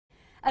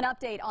An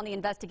update on the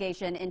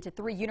investigation into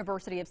 3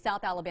 University of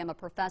South Alabama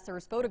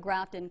professors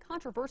photographed in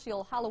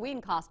controversial Halloween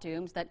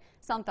costumes that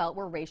some felt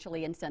were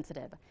racially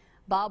insensitive.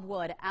 Bob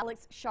Wood,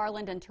 Alex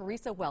Charland, and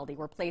Teresa Weldy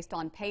were placed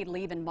on paid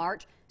leave in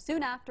March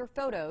soon after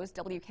photos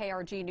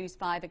WKRG News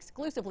 5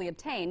 exclusively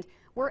obtained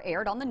were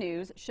aired on the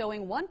news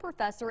showing one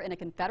professor in a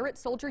Confederate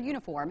soldier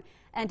uniform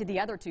and the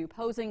other 2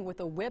 posing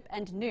with a whip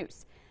and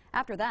noose.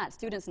 After that,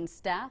 students and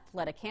staff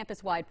led a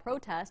campus-wide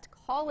protest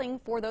calling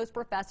for those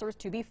professors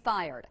to be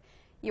fired.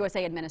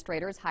 USA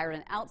administrators hired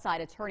an outside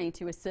attorney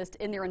to assist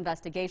in their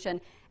investigation,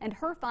 and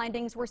her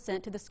findings were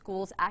sent to the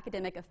school's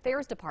academic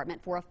affairs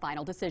department for a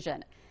final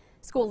decision.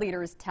 School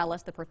leaders tell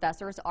us the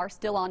professors are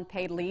still on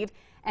paid leave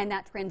and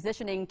that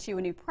transitioning to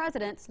a new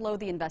president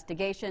slowed the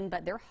investigation,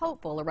 but they're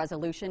hopeful a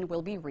resolution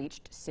will be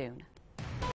reached soon.